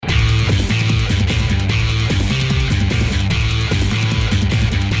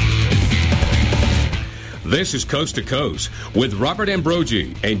This is Coast to Coast with Robert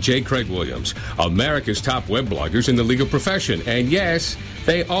Ambrogi and J. Craig Williams, America's top web bloggers in the legal profession. And yes,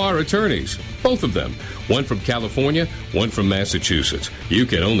 they are attorneys, both of them. One from California, one from Massachusetts. You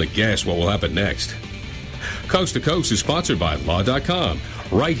can only guess what will happen next. Coast to Coast is sponsored by Law.com,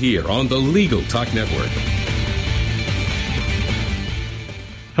 right here on the Legal Talk Network.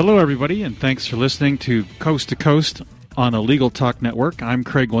 Hello, everybody, and thanks for listening to Coast on the Legal Talk Network. I'm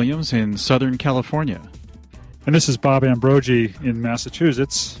Craig Williams in Southern California. And this is Bob Ambrogi in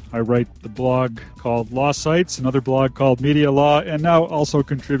Massachusetts. I write the blog called Law Sites, another blog called Media Law, and now also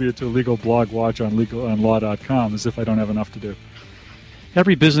contribute to Legal Blog Watch on Law.com, as if I don't have enough to do.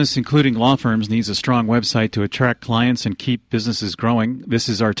 Every business, including law firms, needs a strong website to attract clients and keep businesses growing. This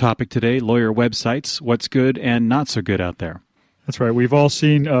is our topic today, lawyer websites, what's good and not so good out there. That's right. We've all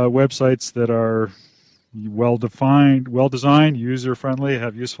seen websites that are well-defined, well-designed, user-friendly,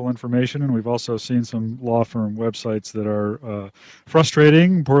 have useful information, and we've also seen some law firm websites that are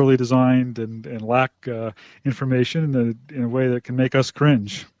frustrating, poorly designed, and lack information in a way that can make us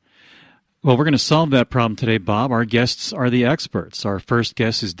cringe. Well, we're going to solve that problem today, Bob. Our guests are the experts. Our first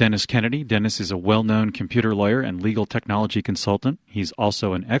guest is Dennis Kennedy. Dennis is a well-known computer lawyer and legal technology consultant. He's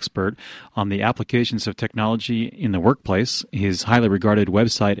also an expert on the applications of technology in the workplace. His highly regarded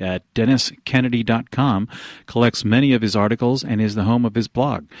website at DennisKennedy.com collects many of his articles and is the home of his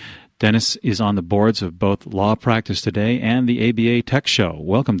blog. Dennis is on the boards of both Law Practice Today and the ABA Tech Show.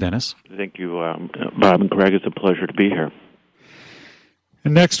 Welcome, Dennis. Thank you, Bob and Craig. It's a pleasure to be here.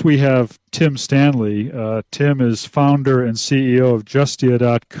 And next we have Tim Stanley. Tim is founder and CEO of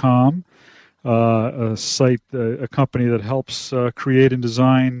Justia.com, a site, a company that helps create and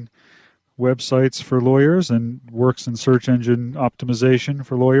design websites for lawyers and works in search engine optimization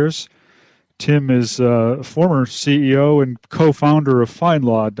for lawyers. Tim is a former CEO and co-founder of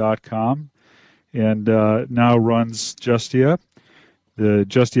FindLaw.com and now runs Justia. The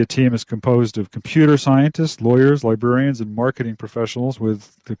Justia team is composed of computer scientists, lawyers, librarians, and marketing professionals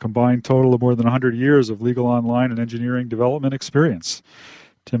with the combined total of more than 100 years of legal online and engineering development experience.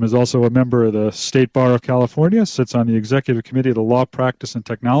 Tim is also a member of the State Bar of California, sits on the executive committee of the Law Practice and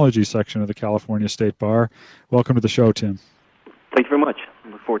Technology section of the California State Bar. Welcome to the show, Tim. Thank you very much. I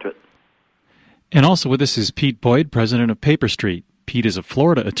look forward to it. And also with us is Pete Boyd, president of Paper Street. Pete is a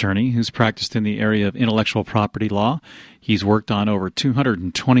Florida attorney who's practiced in the area of intellectual property law. He's worked on over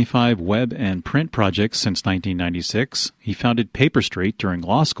 225 web and print projects since 1996. He founded Paper Street during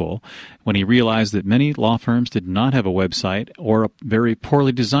law school when he realized that many law firms did not have a website or a very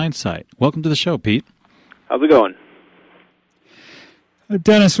poorly designed site. Welcome to the show, Pete. How's it going?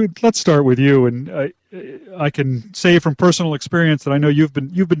 Dennis, let's start with you. And I can say from personal experience that I know you've been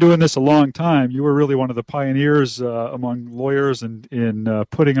doing this a long time. You were really one of the pioneers among lawyers in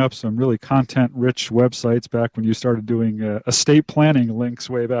putting up some really content-rich websites back when you started doing estate planning links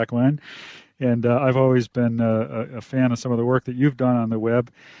way back when. And I've always been a fan of some of the work that you've done on the web.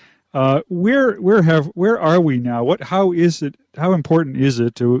 Where are we now? How important is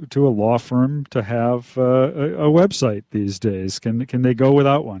it to a law firm to have a website these days? Can they go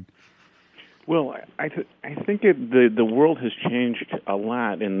without one? Well, I think the world has changed a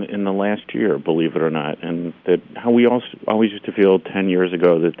lot in the last year, believe it or not, and that how we always used to feel 10 years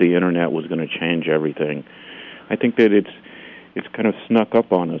ago that the internet was going to change everything. I think that it's kind of snuck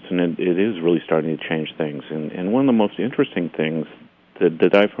up on us, and it is really starting to change things. And one of the most interesting things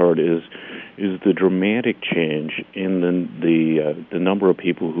that I've heard is the dramatic change in the number of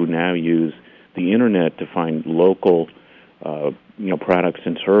people who now use the internet to find local products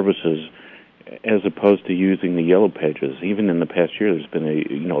and services, as opposed to using the yellow pages. Even in the past year, there's been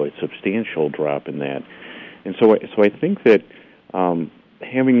a substantial drop in that, and so I think that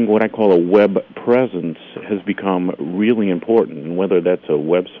having what I call a web presence has become really important. And whether that's a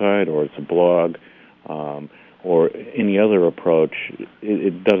website or it's a blog or any other approach,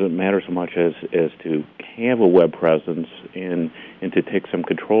 it doesn't matter so much as to have a web presence and to take some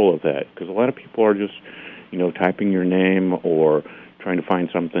control of that, because a lot of people are just typing your name or trying to find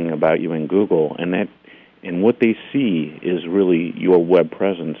something about you in Google, and what they see is really your web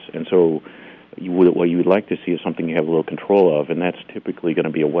presence. And so what you would like to see is something you have a little control of, and that's typically going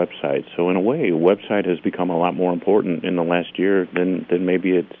to be a website. So in a way, a website has become a lot more important in the last year than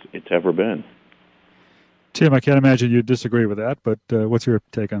maybe it's ever been. Tim, I can't imagine you'd disagree with that, but what's your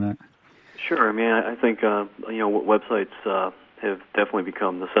take on that? Sure. I mean, I think websites have definitely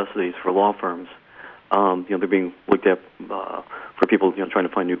become necessities for law firms. They're being looked at for people trying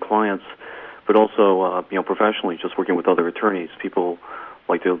to find new clients, but also professionally, just working with other attorneys. People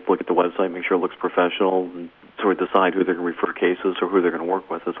like to look at the website, make sure it looks professional, and sort of decide who they're going to refer cases or who they're going to work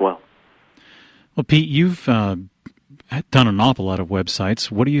with as well. Well, Pete, you've done an awful lot of websites.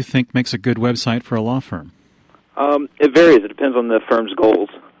 What do you think makes a good website for a law firm? It varies. It depends on the firm's goals.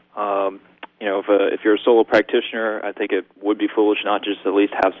 If you're a solo practitioner, I think it would be foolish not just at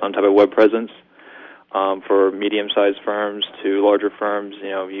least have some type of web presence. For medium-sized firms to larger firms,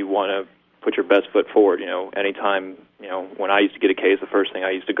 you want to put your best foot forward. Anytime, when I used to get a case, the first thing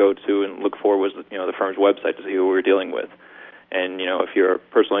I used to go to and look for was, the firm's website to see who we were dealing with. And, if you're a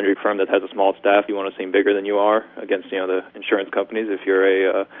personal injury firm that has a small staff, you want to seem bigger than you are against, the insurance companies. If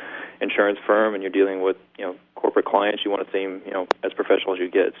you're a insurance firm and you're dealing with, corporate clients, you want to seem, as professional as you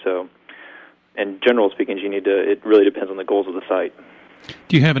get. So, and generally speaking, it really depends on the goals of the site.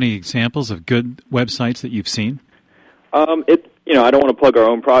 Do you have any examples of good websites that you've seen? I don't want to plug our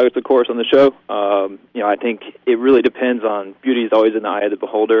own products, of course, on the show. I think it really depends on, beauty is always in the eye of the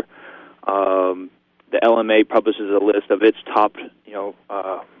beholder. The LMA publishes a list of its top,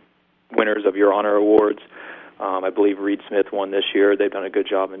 winners of Your Honor Awards. I believe Reed Smith won this year. They've done a good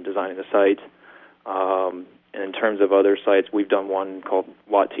job in designing the site. And in terms of other sites, we've done one called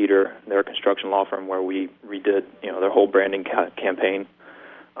Watt Teeter. They're a construction law firm where we redid, their whole branding campaign,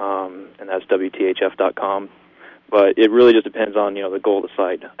 and that's WTHF.com. But it really just depends on, the goal of the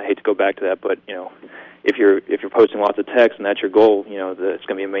site. I hate to go back to that, but, if you're posting lots of text and that's your goal, it's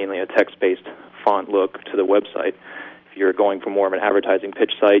going to be mainly a text-based font look to the website. If you're going for more of an advertising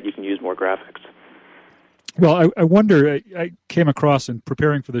pitch site, you can use more graphics. Well, I wonder, I came across in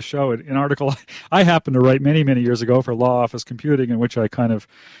preparing for the show an article I happened to write many, many years ago for Law Office Computing, in which I kind of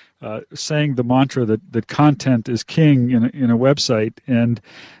sang the mantra that content is king in a website. And,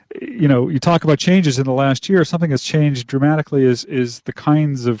 you talk about changes in the last year. Something that's changed dramatically is the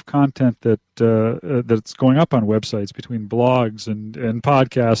kinds of content that's going up on websites, between blogs and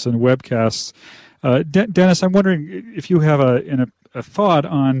podcasts and webcasts. Dennis, I'm wondering if you have a thought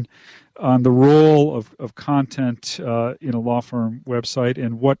on the role of content in a law firm website,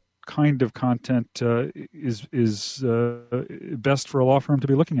 and what kind of content is best for a law firm to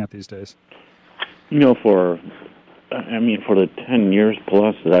be looking at these days. For the 10 years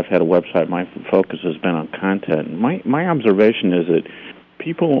plus that I've had a website, my focus has been on content. My observation is that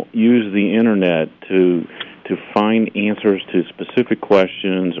people use the internet to find answers to specific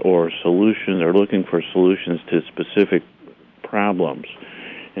questions or solutions, or looking for solutions to specific problems.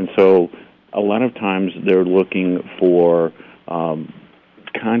 And so a lot of times they're looking for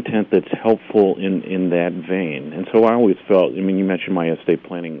content that's helpful in that vein. And so I always felt, you mentioned my estate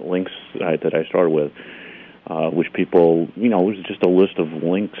planning links site that I started with, which people, it was just a list of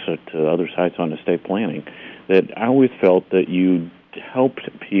links to other sites on estate planning, that I always felt that you helped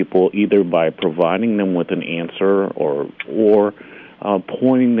people either by providing them with an answer or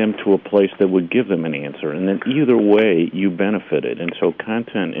pointing them to a place that would give them an answer. And then either way, you benefited. And so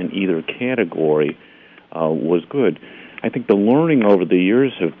content in either category was good. I think the learning over the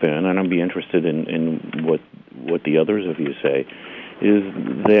years have been, and I'd be interested in what the others of you say, is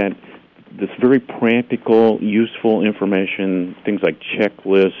that this very practical, useful information, things like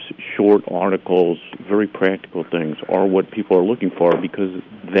checklists, short articles, very practical things, are what people are looking for, because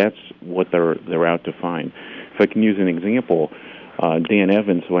that's what they're out to find. If I can use an example, Dan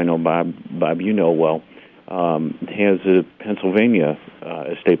Evans, who I know Bob you know well, has a Pennsylvania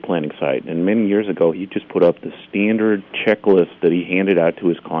estate planning site. And many years ago, he just put up the standard checklist that he handed out to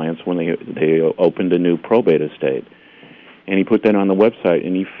his clients when they opened a new probate estate. And he put that on the website,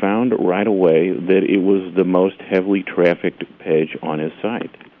 and he found right away that it was the most heavily trafficked page on his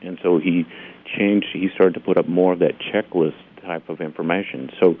site. And so he started to put up more of that checklist type of information.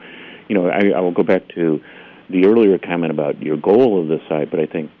 So, I will go back to the earlier comment about your goal of the site, but I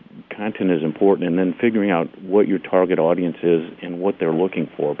think content is important, and then figuring out what your target audience is and what they're looking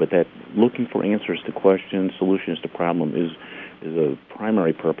for. But that looking for answers to questions, solutions to problems is a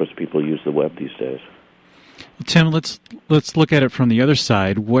primary purpose people use the web these days. Tim, let's look at it from the other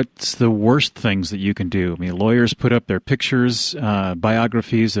side. What's the worst things that you can do? Lawyers put up their pictures,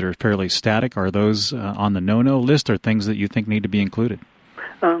 biographies that are fairly static. Are those on the no-no list, or things that you think need to be included?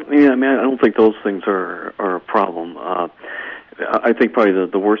 I don't think those things are a problem. I think probably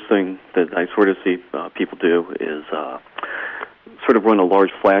the worst thing that I sort of see people do is sort of run a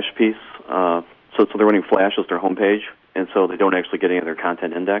large flash piece. So they're running Flash as their homepage, and so they don't actually get any of their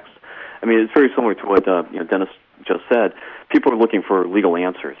content indexed. It's very similar to what Dennis just said. People are looking for legal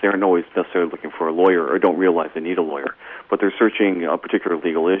answers. They aren't always necessarily looking for a lawyer, or don't realize they need a lawyer, but they're searching a particular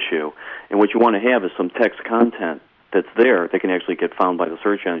legal issue. And what you want to have is some text content that's there that can actually get found by the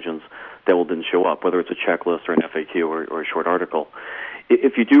search engines that will then show up, whether it's a checklist or an FAQ or a short article.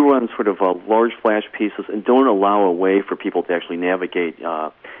 If you do run sort of large flash pieces and don't allow a way for people to actually navigate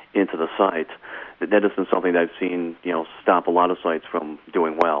into the site, that isn't something that I've seen, stop a lot of sites from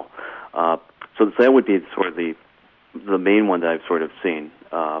doing well. So that would be sort of the main one that I've sort of seen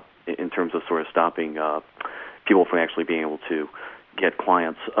in terms of sort of stopping people from actually being able to get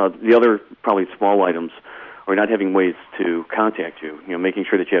clients. The other probably small items are not having ways to contact you. Making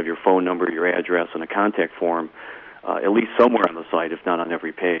sure that you have your phone number, your address, and a contact form at least somewhere on the site, if not on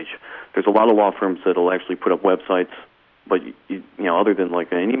every page. There's a lot of law firms that will actually put up websites, but other than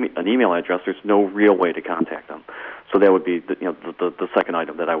like an email address, there's no real way to contact them. So that would be the second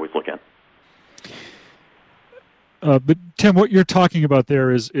item that I would look at. But Tim, what you're talking about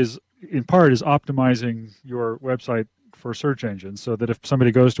there is in part is optimizing your website for search engines, so that if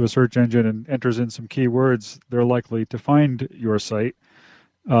somebody goes to a search engine and enters in some keywords, they're likely to find your site.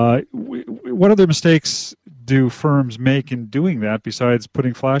 What other mistakes do firms make in doing that besides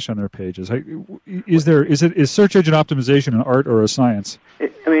putting flash on their pages? Is search engine optimization an art or a science?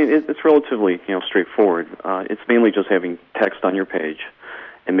 It's relatively straightforward. It's mainly just having text on your page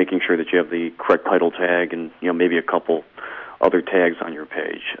and making sure that you have the correct title tag and maybe a couple other tags on your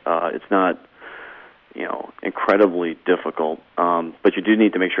page. It's not incredibly difficult, but you do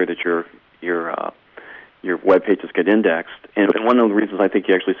need to make sure that your web pages get indexed. And one of the reasons I think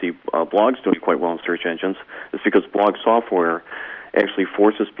you actually see blogs doing quite well in search engines is because blog software actually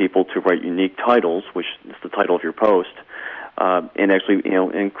forces people to write unique titles, which is the title of your post, and actually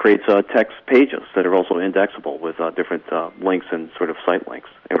and creates text pages that are also indexable with different links and sort of site links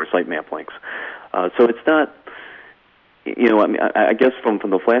or sitemap links. So it's not. I guess from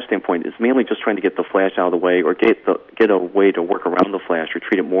the Flash standpoint, it's mainly just trying to get the Flash out of the way, or get a way to work around the Flash, or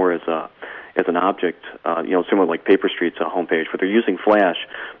treat it more as an object, similar like PaperStreet's homepage, where they're using Flash,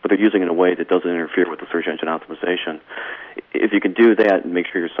 but they're using it in a way that doesn't interfere with the search engine optimization. If you can do that and make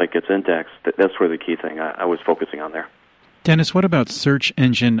sure your site gets indexed, that's sort of the key thing I was focusing on there. Dennis, what about search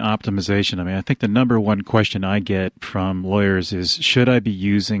engine optimization? I think the number one question I get from lawyers is, should I be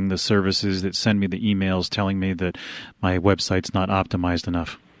using the services that send me the emails telling me that my website's not optimized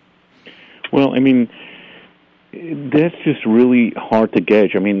enough? Well, that's just really hard to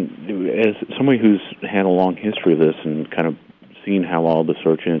gauge. As somebody who's had a long history of this and kind of seen how all the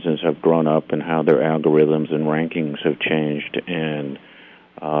search engines have grown up and how their algorithms and rankings have changed, and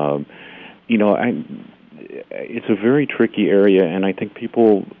it's a very tricky area, and I think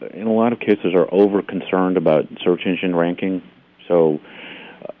people, in a lot of cases, are over-concerned about search engine ranking. So,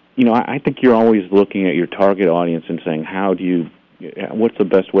 I think you're always looking at your target audience and saying, what's the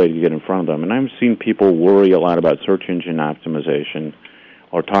best way to get in front of them? And I've seen people worry a lot about search engine optimization,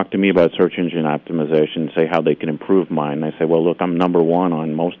 or talk to me about search engine optimization and say how they can improve mine. And I say, well, look, I'm number one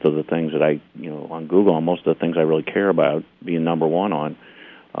on most of the things that on Google, on most of the things I really care about being number one on.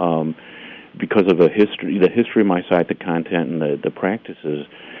 Because of the history of my site, the content, and the practices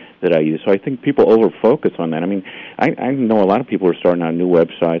that I use. So I think people over-focus on that. I know a lot of people are starting out new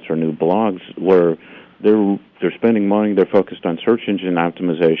websites or new blogs where they're spending money, they're focused on search engine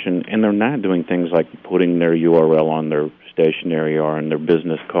optimization, and they're not doing things like putting their URL on their stationery or on their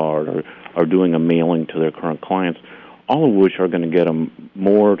business card or doing a mailing to their current clients, all of which are going to get them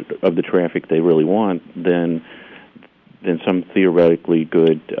more of the traffic they really want than some theoretically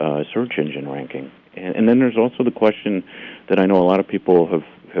good search engine ranking. And then there's also the question that I know a lot of people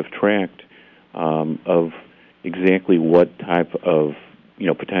have tracked of exactly what type of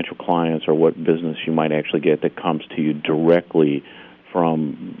potential clients or what business you might actually get that comes to you directly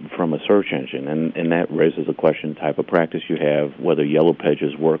from a search engine. And that raises the question, type of practice you have, whether Yellow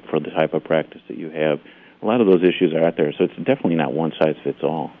Pages work for the type of practice that you have. A lot of those issues are out there, so it's definitely not one size fits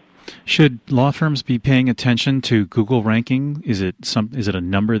all. Should law firms be paying attention to Google ranking? Is it a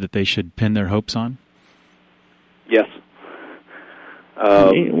number that they should pin their hopes on? Yes.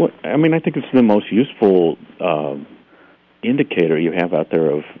 I think it's the most useful indicator you have out there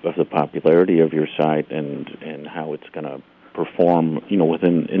of the popularity of your site and how it's going to perform,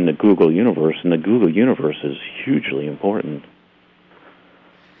 in the Google universe. And the Google universe is hugely important.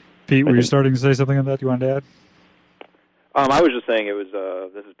 Pete, were you starting to say something on that you wanted to add? I was just saying it was.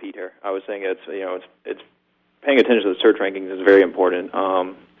 This is Pete here. I was saying it's paying attention to the search rankings is very important.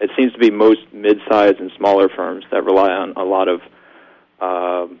 It seems to be most mid-sized and smaller firms that rely on a lot of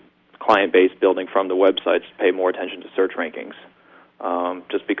client base building from the websites to pay more attention to search rankings.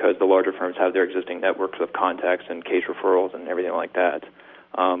 Just because the larger firms have their existing networks of contacts and case referrals and everything like that.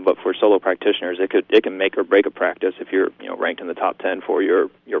 But for solo practitioners, it can make or break a practice if you're ranked in the top 10 for your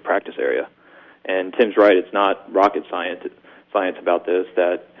practice area. And Tim's right; it's not rocket science about this.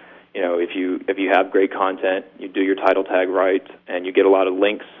 That if you have great content, you do your title tag right, and you get a lot of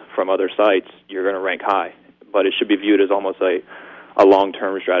links from other sites, you're going to rank high. But it should be viewed as almost a a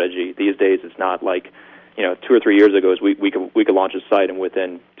long-term strategy. These days, it's not like 2 or 3 years ago, we could launch a site and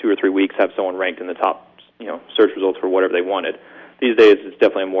within 2 or 3 weeks have someone ranked in the top search results for whatever they wanted. These days, it's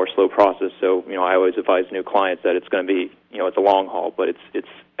definitely a more slow process. So I always advise new clients that it's going to be it's a long haul, but it's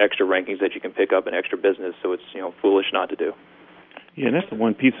extra rankings that you can pick up and extra business. So it's foolish not to do. Yeah, and that's the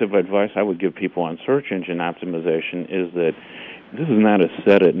one piece of advice I would give people on search engine optimization is that this is not a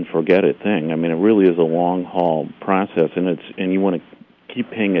set it and forget it thing. I mean, it really is a long haul process, and you want to keep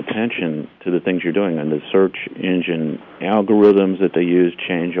paying attention to the things you're doing. And the search engine algorithms that they use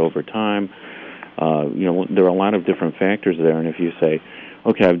change over time. There are a lot of different factors there. And if you say,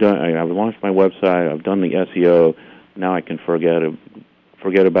 okay, I've launched my website, I've done the SEO, now I can forget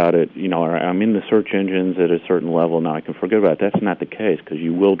about it. Or I'm in the search engines at a certain level, now I can forget about it. That's not the case because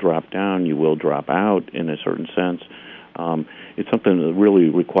you will drop down, you will drop out in a certain sense. It's something that really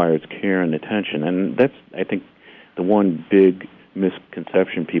requires care and attention, and that's, I think, the one big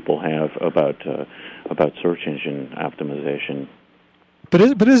misconception people have about search engine optimization. But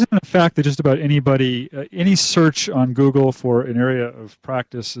isn't it a fact that just about anybody, any search on Google for an area of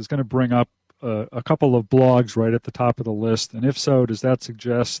practice is going to bring up a couple of blogs right at the top of the list? And if so, does that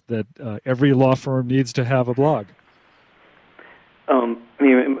suggest that every law firm needs to have a blog?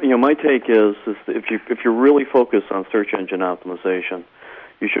 My take is if you're really focused on search engine optimization,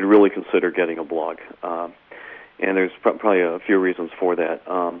 you should really consider getting a blog. And there's probably a few reasons for that.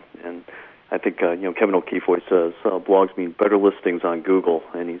 And I think Kevin O'Keefe always says blogs mean better listings on Google,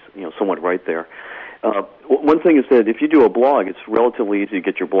 and he's somewhat right there. One thing is that if you do a blog, it's relatively easy to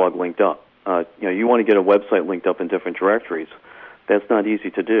get your blog linked up. You want to get a website linked up in different directories. That's not easy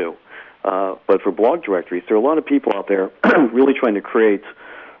to do. But for blog directories, there are a lot of people out there really trying to create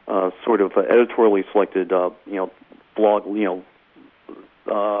sort of editorially selected, blog,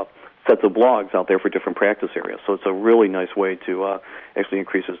 sets of blogs out there for different practice areas. So it's a really nice way to actually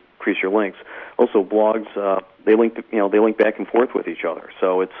increase your links. Also, blogs they link back and forth with each other.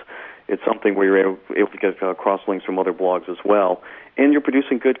 So it's something where you're able to get cross links from other blogs as well, and you're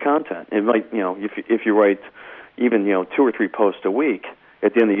producing good content. It might if you write even 2 or 3 posts a week.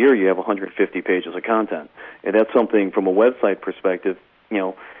 At the end of the year, you have 150 pages of content, and that's something from a website perspective.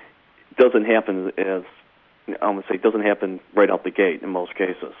 Doesn't happen doesn't happen right out the gate in most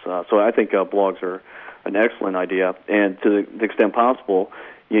cases. So I think blogs are an excellent idea, and to the extent possible,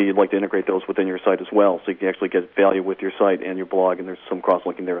 you'd like to integrate those within your site as well, so you can actually get value with your site and your blog, and there's some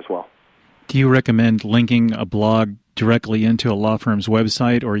cross-linking there as well. Do you recommend linking a blog directly into a law firm's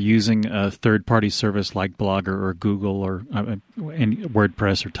website, or using a third-party service like Blogger or Google or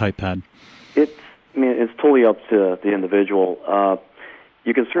WordPress or TypePad? It's totally up to the individual.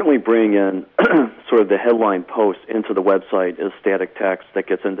 You can certainly bring in sort of the headline post into the website as static text that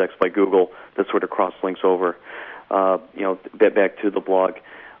gets indexed by Google that sort of cross-links over, back to the blog.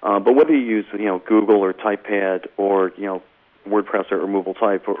 But whether you use, Google or TypePad or, WordPress or Removable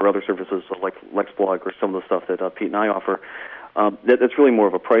Type or other services like LexBlog or some of the stuff that Pete and I offer, that's really more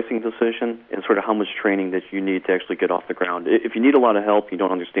of a pricing decision and sort of how much training that you need to actually get off the ground. If you need a lot of help, you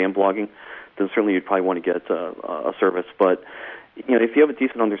don't understand blogging, then certainly you'd probably want to get a service. But if you have a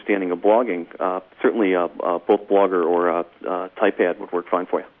decent understanding of blogging, certainly both Blogger or TypePad would work fine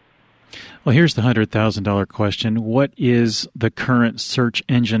for you. Well, here's the $100,000 question. What is the current search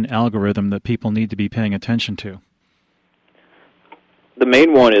engine algorithm that people need to be paying attention to? The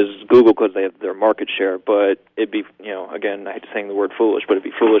main one is Google because they have their market share, but it'd be, again, I hate to say the word foolish, but it'd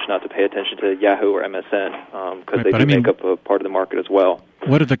be foolish not to pay attention to Yahoo or MSN because they do make up a part of the market as well.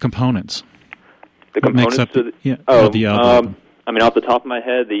 What are the components? The components? The algorithm? Off the top of my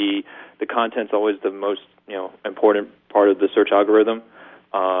head, the content's always the most important part of the search algorithm.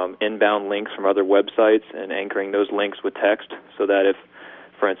 Inbound links from other websites and anchoring those links with text so that if,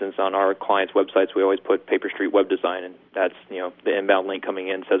 for instance, on our clients' websites, we always put Paper Street Web Design, and that's, the inbound link coming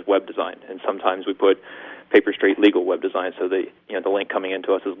in says Web Design. And sometimes we put Paper Street Legal Web Design, so the link coming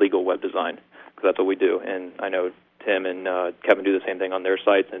into us is Legal Web Design, because that's what we do. And I know Tim and Kevin do the same thing on their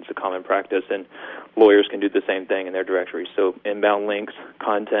sites, and it's a common practice, and lawyers can do the same thing in their directories. So inbound links,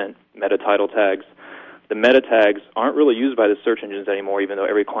 content, meta title tags. The meta tags aren't really used by the search engines anymore, even though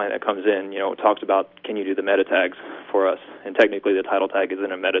every client that comes in, talks about, can you do the meta tags for us? And technically the title tag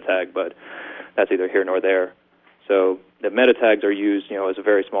isn't a meta tag, but that's either here nor there. So the meta tags are used, as a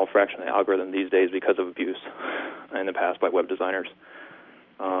very small fraction of the algorithm these days because of abuse in the past by web designers.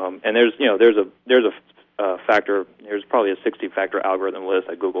 And there's a factor, there's probably a 60-factor algorithm list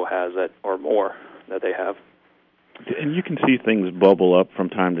that Google has or more that they have. And you can see things bubble up from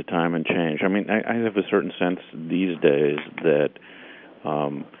time to time and change. I have a certain sense these days that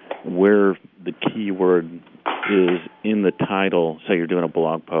where the keyword is in the title. Say you're doing a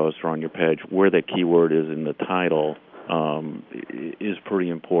blog post or on your page, where that keyword is in the title is pretty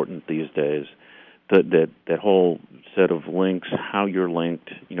important these days. That whole set of links, how you're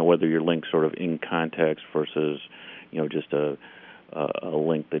linked, whether you're linked sort of in context versus, just a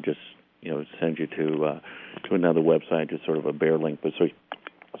link that just, sends you to another website, just sort of a bare link. But so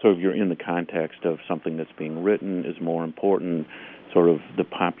if you're in the context of something that's being written is more important. Sort of the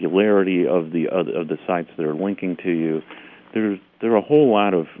popularity of the sites that are linking to you. There are a whole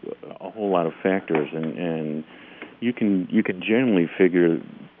lot of factors, and you can generally figure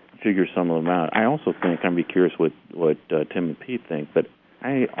some of them out. I also think, I'd be curious what Tim and Pete think, but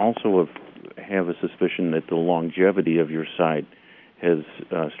I also have a suspicion that the longevity of your site has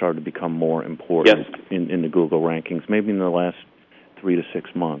started to become more important in the Google rankings, maybe in the last 3 to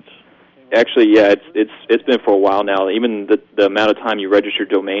 6 months. Actually, yeah, it's been for a while now. Even the amount of time you register your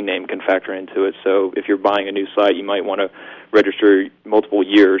domain name can factor into it. So if you're buying a new site, you might want to register multiple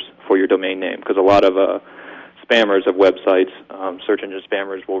years for your domain name, because a lot of spammers of websites, search engine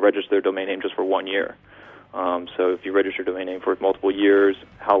spammers, will register their domain name just for 1 year. So if you register your domain name for multiple years,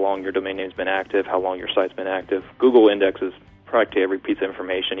 how long your domain name's been active, how long your site's been active. Google indexes practically every piece of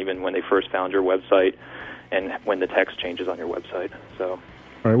information, even when they first found your website and when the text changes on your website. So.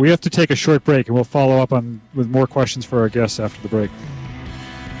 All right, we have to take a short break, and we'll follow up with more questions for our guests after the break.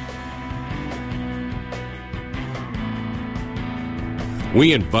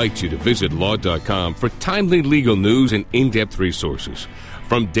 We invite you to visit law.com for timely legal news and in-depth resources.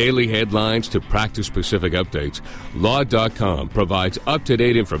 From daily headlines to practice-specific updates, law.com provides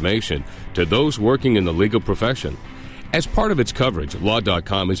up-to-date information to those working in the legal profession. As part of its coverage,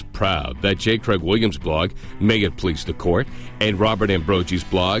 Law.com is proud that J. Craig Williams' blog, May It Please the Court, and Robert Ambrogi's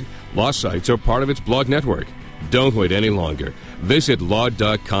blog, Law Sites, are part of its blog network. Don't wait any longer. Visit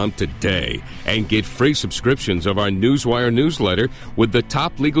Law.com today and get free subscriptions of our Newswire newsletter with the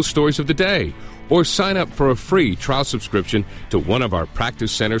top legal stories of the day, or sign up for a free trial subscription to one of our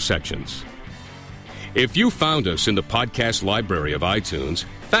Practice Center sections. If you found us in the podcast library of iTunes,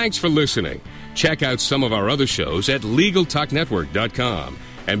 thanks for listening. Check out some of our other shows at LegalTalkNetwork.com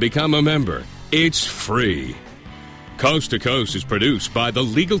and become a member. It's free. Coast to Coast is produced by the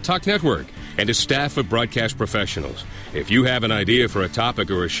Legal Talk Network and a staff of broadcast professionals. If you have an idea for a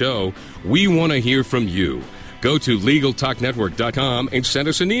topic or a show, we want to hear from you. Go to LegalTalkNetwork.com and send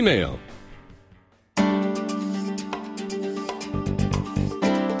us an email.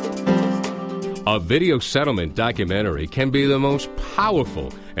 A video settlement documentary can be the most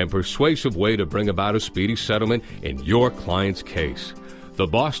powerful and persuasive way to bring about a speedy settlement in your client's case. The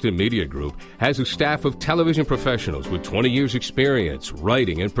Boston Media Group has a staff of television professionals with 20 years' experience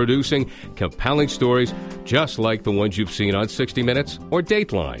writing and producing compelling stories just like the ones you've seen on 60 Minutes or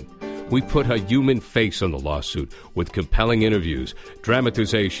Dateline. We put a human face on the lawsuit with compelling interviews,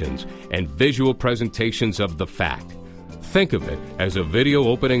 dramatizations, and visual presentations of the fact. Think of it as a video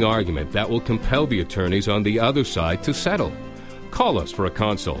opening argument that will compel the attorneys on the other side to settle. Call us for a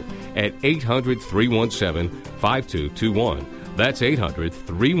consult at 800-317-5221. That's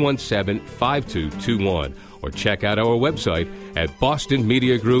 800-317-5221. Or check out our website at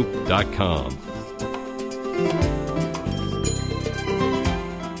bostonmediagroup.com.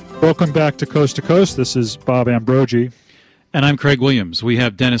 Welcome back to Coast. This is Bob Ambrogi. And I'm Craig Williams. We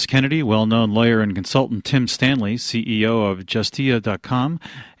have Dennis Kennedy, well-known lawyer and consultant, Tim Stanley, CEO of Justia.com,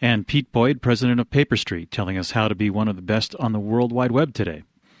 and Pete Boyd, president of PaperStreet, telling us how to be one of the best on the World Wide Web today.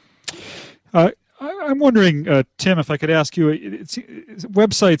 I'm wondering, Tim, if I could ask you,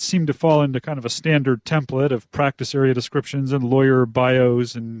 websites seem to fall into kind of a standard template of practice area descriptions and lawyer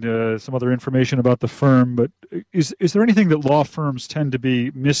bios and some other information about the firm, but is there anything that law firms tend to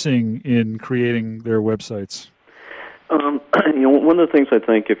be missing in creating their websites? One of the things I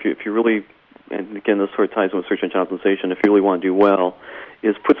think, if you really, and again, this sort of ties in with search engine optimization, if you really want to do well,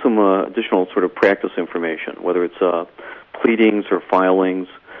 is put some additional sort of practice information, whether it's pleadings or filings,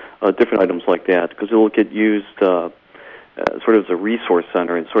 different items like that, because it'll get used sort of as a resource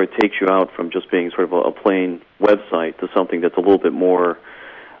center and sort of takes you out from just being sort of a plain website to something that's a little bit more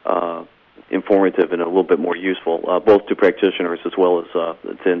informative and a little bit more useful, both to practitioners as well as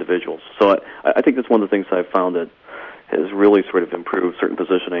to individuals. So I think that's one of the things I've found that has really sort of improved certain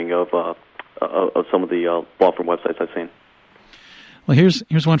positioning of some of the law firm websites I've seen. Well,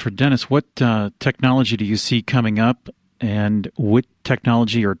 here's one for Dennis. What technology do you see coming up, and what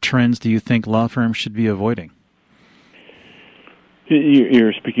technology or trends do you think law firms should be avoiding?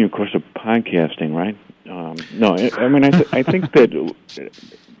 You're speaking, of course, of podcasting, right? No, I mean, I think that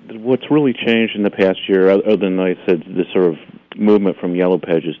what's really changed in the past year, other than, like I said, the sort of movement from Yellow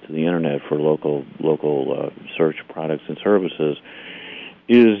Pages to the Internet for local search products and services,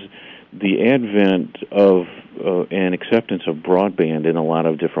 is the advent of and acceptance of broadband in a lot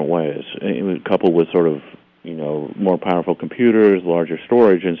of different ways, coupled with sort of, more powerful computers, larger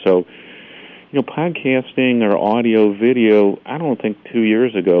storage. And so, podcasting or audio, video, I don't think 2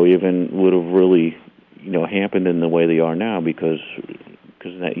 years ago even would have really, happened in the way they are now because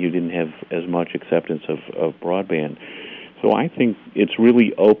that you didn't have as much acceptance of broadband. So I think it's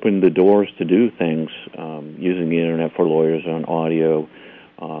really opened the doors to do things using the Internet for lawyers on audio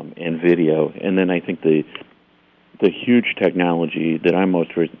and video. And then I think the huge technology that I'm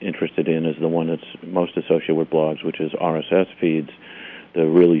most interested in is the one that's most associated with blogs, which is RSS feeds, the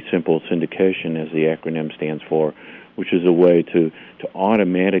really simple syndication, as the acronym stands for, which is a way to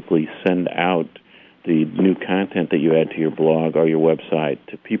automatically send out the new content that you add to your blog or your website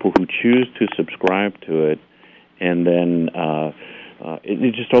to people who choose to subscribe to it, and then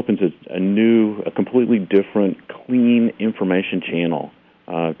it just opens a completely different, clean information channel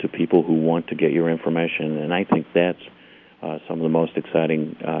to people who want to get your information, and I think that's some of the most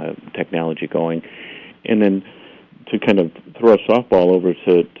exciting technology going. And then to kind of throw a softball over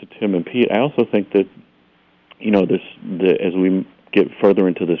to Tim and Pete, I also think that as we get further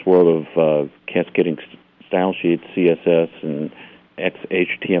into this world of cascading style sheets, CSS, and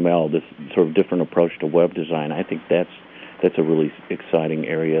XHTML, this sort of different approach to web design, I think that's a really exciting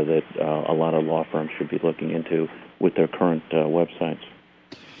area that a lot of law firms should be looking into with their current websites.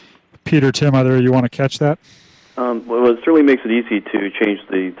 Peter, Tim, either you want to catch that? Well, it certainly makes it easy to change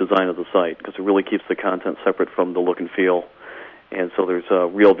the design of the site because it really keeps the content separate from the look and feel, and so there's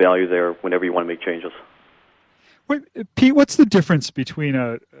real value there whenever you want to make changes. Wait, Pete, what's the difference between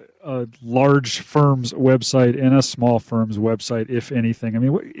a large firm's website and a small firm's website, if anything? I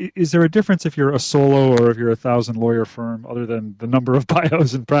mean, is there a difference if you're a solo or if you're a 1,000-lawyer firm, other than the number of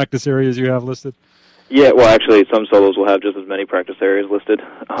bios and practice areas you have listed? Yeah, well, actually, some solos will have just as many practice areas listed.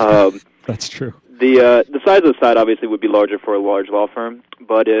 That's true. The size of the site obviously would be larger for a large law firm,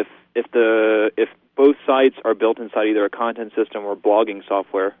 but if both sites are built inside either a content system or blogging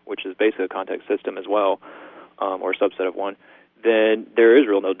software, which is basically a content system as well, or a subset of one, then there is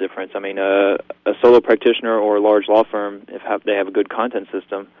no difference. I mean, a solo practitioner or a large law firm, if they have a good content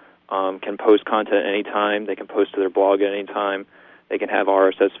system, can post content at any time. They can post to their blog at any time. They can have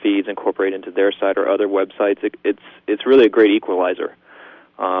RSS feeds incorporated into their site or other websites. It's really a great equalizer.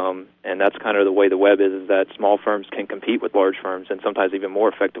 And that's kind of the way the web is that small firms can compete with large firms, and sometimes even more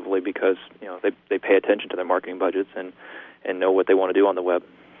effectively because they pay attention to their marketing budgets and know what they want to do on the web.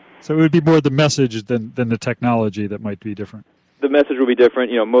 So it would be more the message than the technology that might be different. The message will be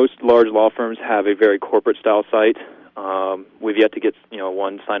different. Most large law firms have a very corporate style site. We've yet to get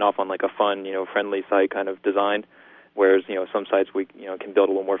one sign off on like a fun, friendly site kind of design. Whereas some sites we can build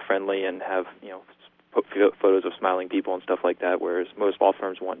a little more friendly and have put photos of smiling people and stuff like that. Whereas most law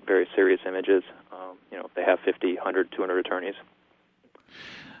firms want very serious images. They have 50, 100, 200 attorneys.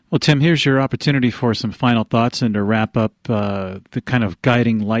 Well, Tim, here's your opportunity for some final thoughts and to wrap up the kind of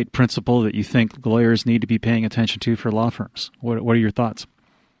guiding light principle that you think lawyers need to be paying attention to for law firms. What are your thoughts?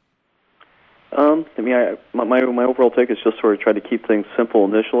 My overall take is just sort of try to keep things simple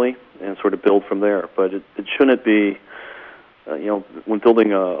initially and sort of build from there. But it shouldn't be, when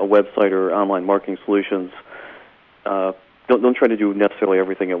building a website or online marketing solutions, don't try to do necessarily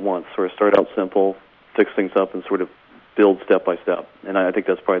everything at once. Sort of start out simple, fix things up, and sort of build step by step. And I think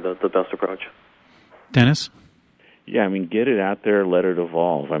that's probably the best approach. Dennis? Yeah, get it out there, let it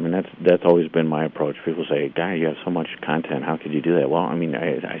evolve. That's always been my approach. People say, "Guy, you have so much content. How could you do that?" Well,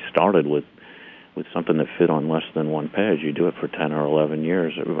 I started with something that fit on less than one page. You do it for 10 or 11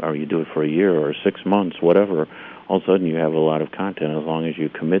 years, or you do it for a year or 6 months, whatever. All of a sudden you have a lot of content as long as you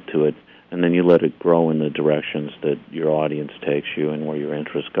commit to it, and then you let it grow in the directions that your audience takes you and where your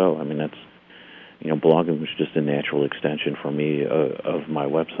interests go. That's, blogging was just a natural extension for me of my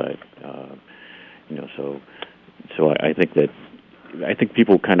website. So I think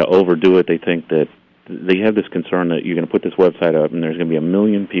people kind of overdo it. They think that they have this concern that you're going to put this website up and there's going to be 1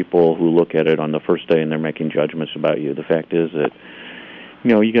 million people who look at it on the first day and they're making judgments about you. The fact is that,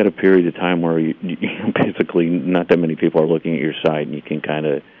 you got a period of time where you basically not that many people are looking at your site, and you can kind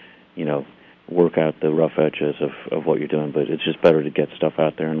of, work out the rough edges of what you're doing. But it's just better to get stuff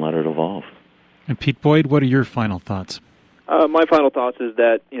out there and let it evolve. And Pete Boyd, what are your final thoughts? My final thoughts is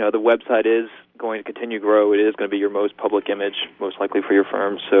that, the website is going to continue to grow. It is going to be your most public image, most likely for your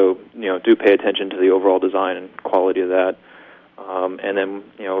firm. So, do pay attention to the overall design and quality of that. And then,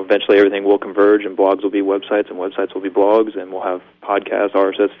 eventually everything will converge, and blogs will be websites, and websites will be blogs, and we'll have podcasts,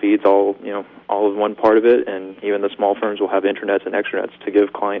 RSS feeds, all in one part of it. And even the small firms will have intranets and extranets to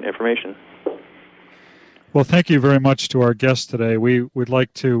give client information. Well, thank you very much to our guest today. We would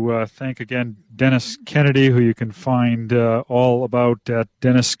like to thank again Dennis Kennedy, who you can find all about at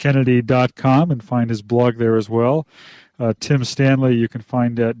DennisKennedy.com and find his blog there as well. Tim Stanley you can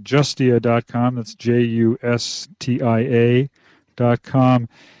find at Justia.com. That's JUSTIA.com.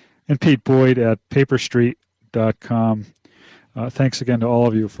 And Pete Boyd at Paperstreet.com. Thanks again to all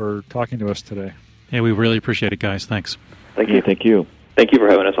of you for talking to us today. Yeah, we really appreciate it, guys. Thanks. Thank you. Thank you. Thank you for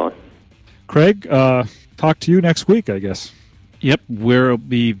having us on. Craig, talk to you next week, I guess. Yep, we'll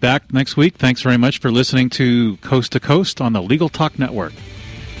be back next week. Thanks very much for listening to Coast on the Legal Talk Network.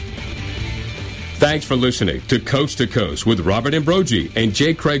 Thanks for listening to Coast with Robert Ambrogi and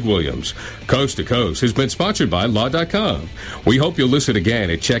J. Craig Williams. Coast has been sponsored by Law.com. We hope you'll listen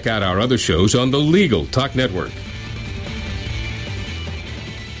again and check out our other shows on the Legal Talk Network.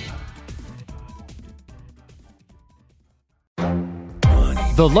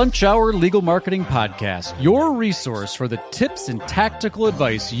 The Lunch Hour Legal Marketing Podcast, your resource for the tips and tactical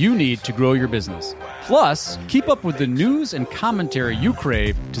advice you need to grow your business. Plus, keep up with the news and commentary you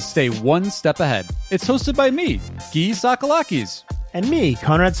crave to stay one step ahead. It's hosted by me, Guy Sakalakis. And me,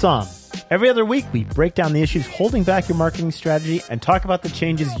 Conrad Somm. Every other week, we break down the issues holding back your marketing strategy and talk about the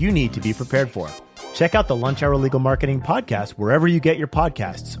changes you need to be prepared for. Check out the Lunch Hour Legal Marketing Podcast wherever you get your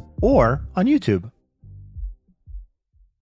podcasts or on YouTube.